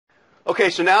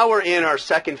Okay, so now we're in our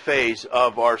second phase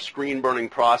of our screen burning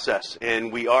process,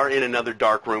 and we are in another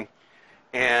dark room.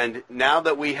 And now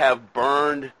that we have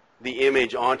burned the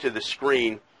image onto the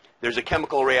screen, there's a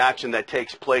chemical reaction that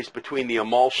takes place between the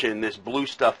emulsion, this blue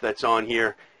stuff that's on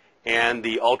here, and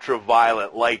the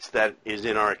ultraviolet lights that is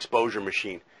in our exposure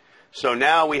machine. So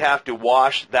now we have to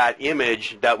wash that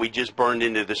image that we just burned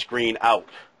into the screen out.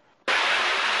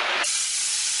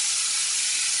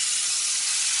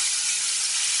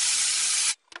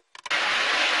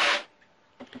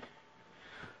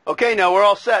 Okay, now we're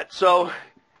all set. So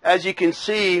as you can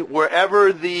see,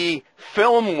 wherever the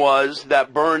film was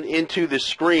that burned into the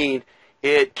screen,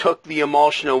 it took the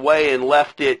emulsion away and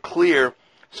left it clear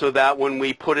so that when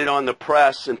we put it on the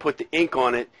press and put the ink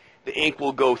on it, the ink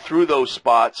will go through those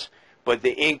spots, but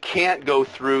the ink can't go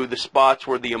through the spots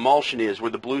where the emulsion is,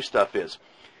 where the blue stuff is.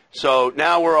 So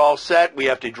now we're all set. We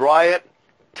have to dry it,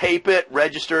 tape it,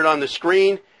 register it on the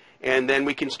screen, and then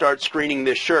we can start screening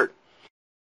this shirt.